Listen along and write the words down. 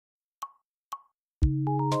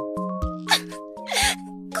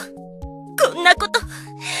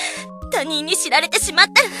他人に知られてしまっ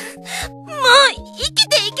たら、もう生き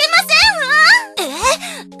ていけま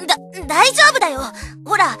せんわ。大丈夫だよ。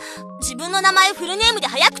ほら、自分の名前フルネームで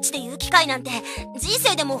早口で言う機会なんて人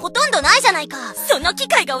生でもほとんどないじゃないか。その機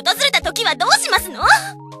会が訪れた時はどうしますの？もう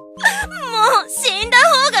死んだ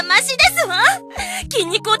方がマシですわ。筋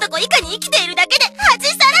肉男以下に生きているだけで恥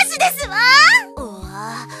さらしですわ。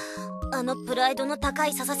あのプライドの高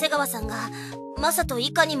い笹瀬川さんがマサと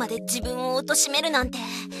以下にまで自分を貶めるなんて。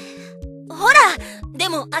ほら、で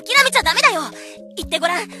も諦めちゃダメだよ。言ってご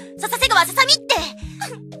らん、笹瀬川ささみって。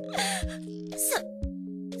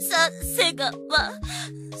瀬川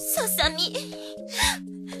ささみ。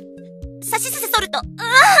さしすせそると。もう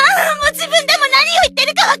自分でも何を言って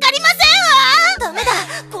るかわかりませんわ。ダメだ、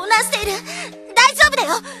混乱している。大丈夫だ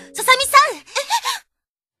よ、ささみさ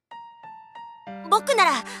ん。僕な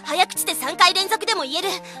ら早口で3回連続でも言える。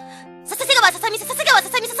笹瀬川ささみ、笹瀬川さ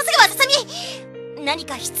さみ、笹瀬川ささみ。何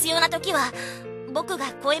か必要な時は僕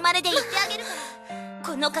が声真似で言ってあげるから。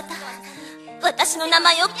この方、私の名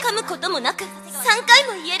前を噛むこともなく3回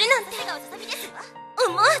も言えるなんて、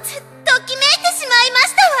思わずときめいてしまいま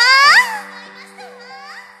し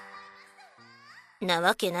たわ。な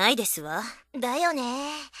わけないですわ。だよ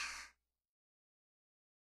ね。